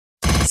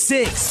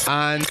Six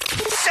on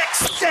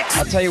Sex.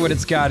 I'll tell you what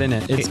it's got in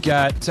it. It's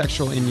got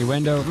sexual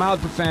innuendo, mild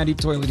profanity,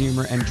 toilet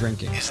humor, and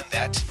drinking. Isn't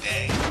that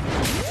today?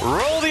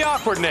 Roll the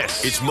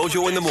awkwardness. It's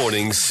Mojo in the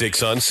Morning,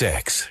 6 on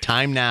 6.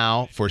 Time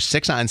now for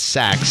 6 on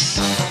Sex.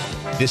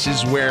 This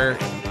is where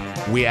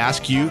we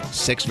ask you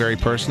 6 very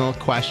personal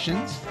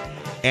questions.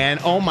 And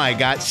oh my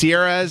God,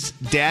 Sierra's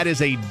dad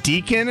is a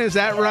deacon, is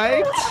that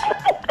right?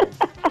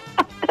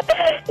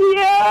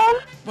 Yeah.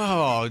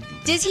 Oh,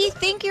 Does he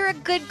think you're a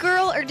good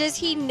girl, or does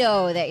he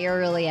know that you're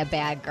really a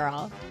bad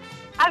girl?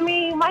 I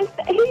mean,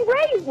 he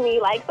raised me,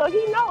 so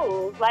he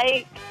knows.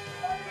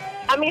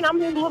 I'm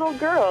his little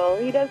girl.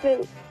 He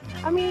doesn't,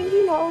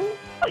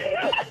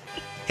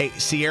 hey,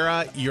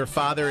 Sierra, your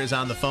father is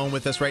on the phone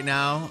with us right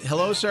now.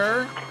 Hello,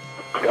 sir.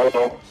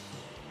 Hello.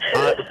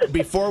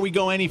 Before we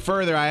go any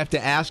further, I have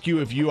to ask you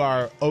if you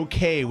are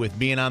okay with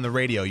being on the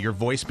radio, your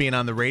voice being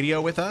on the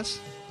radio with us?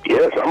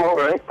 Yes, I'm all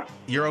right.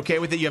 You're okay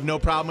with it? You have no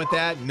problem with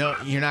that? No,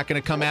 you're not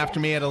going to come after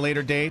me at a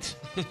later date?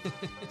 Maybe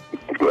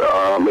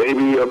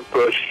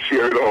if she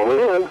don't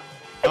win.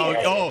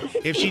 Oh,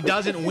 if she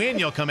doesn't win,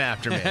 you'll come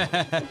after me.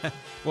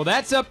 Well,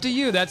 that's up to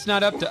you. That's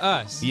not up to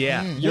us.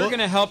 Yeah. You're going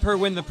to help her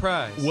win the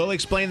prize. We'll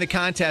explain the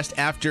contest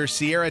after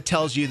Sierra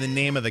tells you the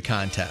name of the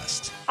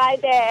contest. Hi,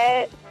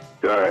 Dad.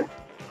 All right.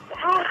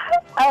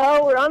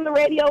 We're on the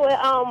radio with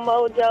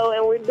Mojo,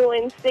 and we're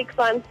doing 6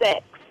 on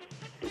Sex.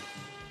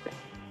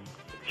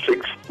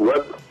 6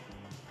 what?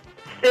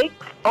 6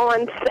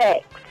 on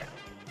Sex.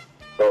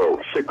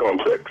 Oh, 6 on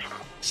 6.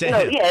 No,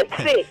 yeah,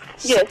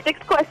 6. Yeah, 6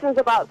 questions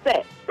about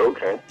sex.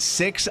 Okay.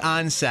 6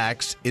 on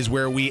Sex is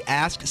where we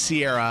ask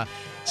Sierra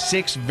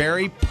 6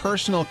 very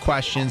personal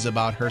questions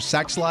about her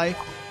sex life.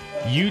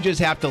 You just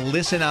have to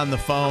listen on the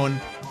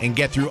phone and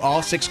get through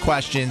all 6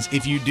 questions.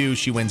 If you do,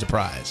 she wins a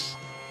prize.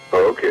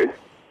 Okay.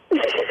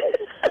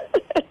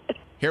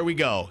 Here we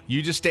go.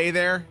 You just stay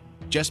there.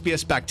 Just be a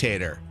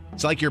spectator.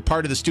 It's like you're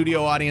part of the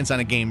studio audience on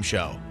a game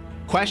show.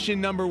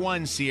 Question number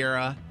 1,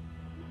 Sierra.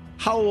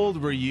 How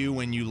old were you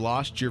when you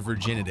lost your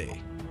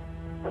virginity?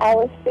 I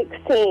was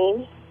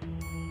 16.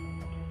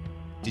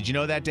 Did you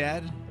know that,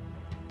 Dad?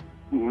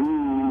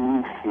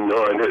 No,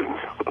 I didn't.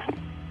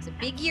 It's a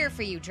big year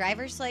for you.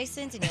 Driver's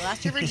license, and you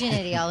lost your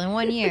virginity all in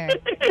 1 year.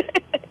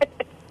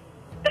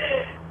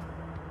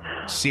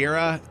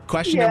 Sierra,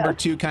 question number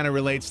 2 kind of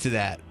relates to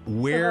that.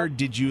 Where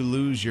did you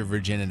lose your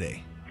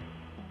virginity?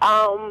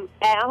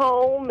 At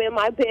home in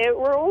my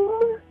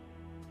bedroom.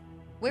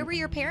 Where were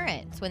your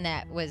parents when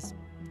that was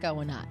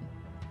going on?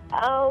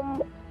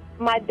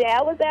 My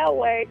dad was at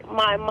work.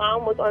 My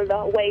mom was on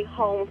the way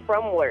home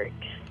from work.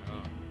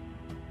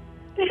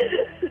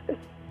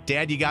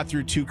 Dad, you got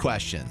through 2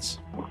 questions.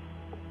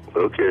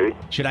 Okay.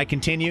 Should I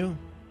continue?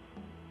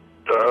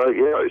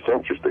 Yeah, it's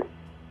interesting.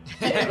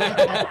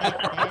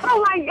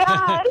 Oh, my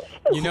gosh.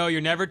 You know, you're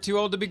never too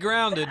old to be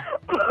grounded.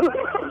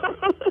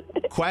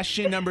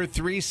 Question number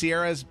 3,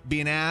 Sierra's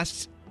being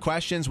asked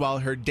questions while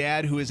her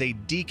dad, who is a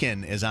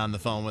deacon, is on the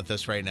phone with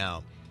us right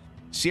now.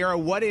 Sierra,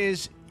 what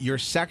is your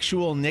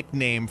sexual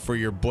nickname for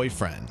your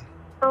boyfriend?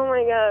 Oh,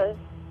 my gosh.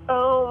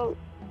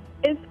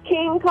 It's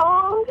King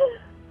Kong.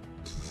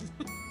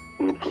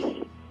 This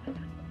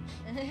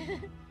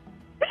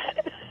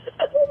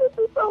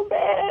is so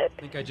bad.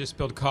 I think I just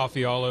spilled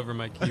coffee all over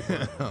my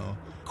keyboard.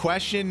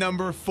 Question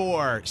number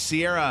 4,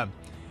 Sierra,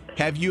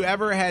 have you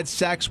ever had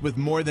sex with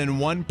more than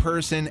one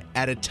person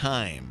at a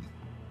time?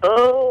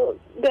 Oh,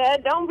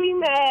 Dad, don't be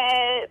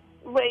mad.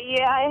 But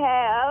yeah, I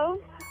have.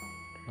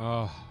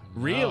 Oh,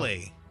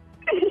 Really?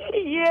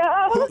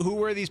 Yeah. Who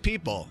were these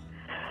people?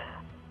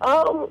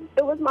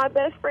 It was my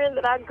best friend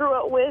that I grew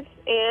up with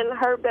and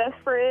her best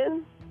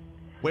friend.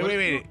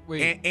 Wait.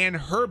 Wait. And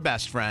her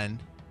best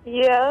friend?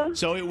 Yeah.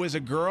 So it was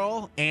a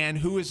girl,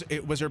 and was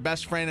her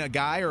best friend a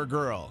guy or a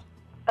girl?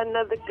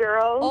 Another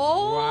girl.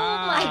 Oh,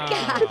 Wow. my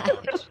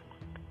gosh.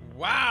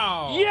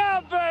 Wow. Yeah,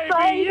 baby,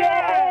 Say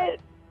yeah.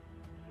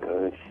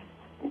 that.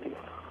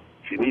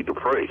 You need to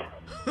pray.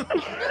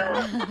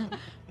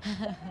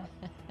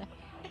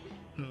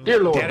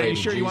 Dear Lord, Dad, are you baby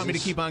sure you want me to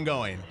Jesus. keep on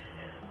going?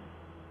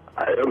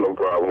 I have no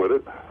problem with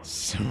it.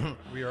 So,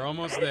 We are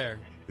almost there.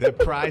 the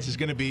prize is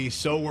going to be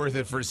so worth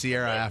it for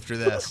Sierra after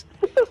this.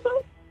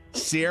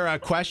 Sierra,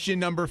 question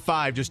number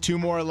 5, just 2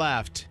 more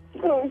left.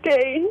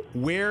 Okay.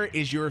 Where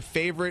is your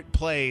favorite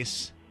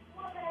place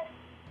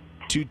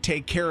to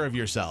take care of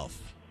yourself?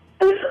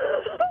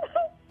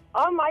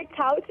 On my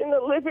couch in the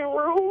living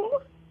room.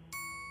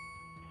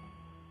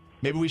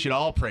 Maybe we should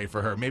all pray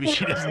for her. Maybe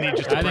she doesn't need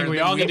just to I pray. think we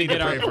Maybe all need to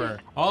get pray for her.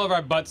 all of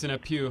our butts in a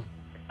pew.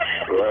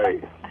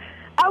 Right.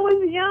 I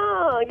was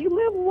young. You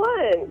live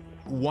once.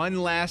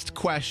 One last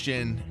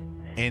question,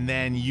 and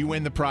then you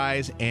win the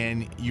prize,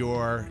 and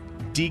your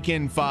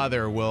deacon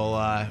father will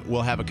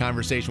have a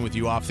conversation with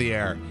you off the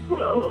air.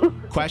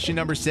 Question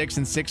number 6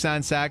 and 6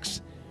 on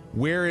sex.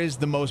 Where is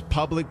the most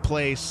public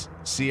place,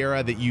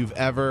 Sierra, that you've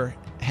ever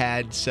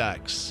had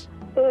sex?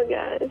 Oh,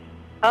 gosh.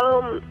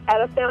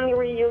 At a family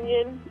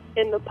reunion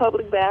in the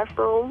public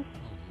bathroom.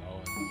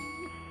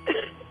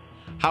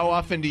 How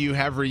often do you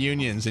have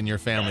reunions in your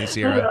family,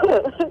 Sierra?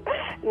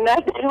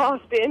 Not that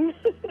often.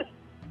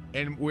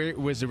 And where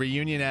was the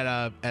reunion at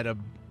a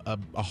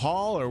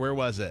hall, or where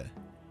was it?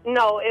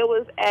 No, it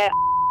was at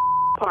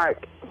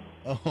park.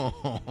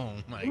 Oh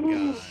my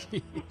God.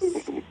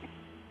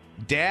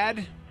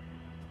 Dad,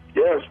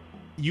 Yes.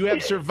 you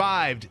have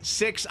survived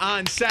 6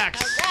 on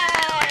sex.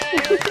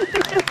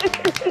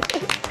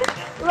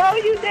 Love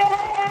you,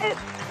 Dad.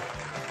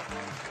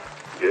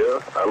 Yeah,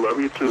 I love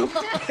you too.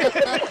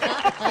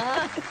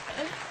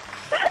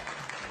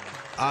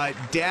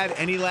 Dad,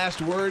 any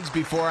last words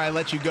before I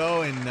let you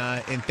go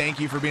and thank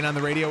you for being on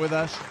the radio with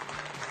us?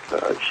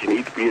 She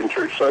needs to be in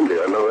church Sunday.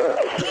 I know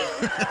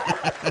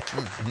that.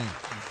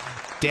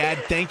 Dad,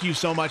 thank you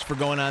so much for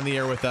going on the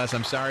air with us.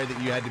 I'm sorry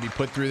that you had to be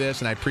put through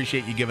this, and I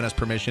appreciate you giving us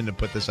permission to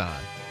put this on.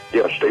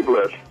 Yeah, stay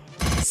blessed.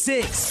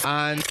 6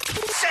 On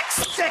 6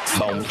 6.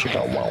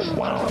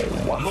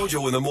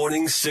 Mojo in the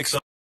morning, 6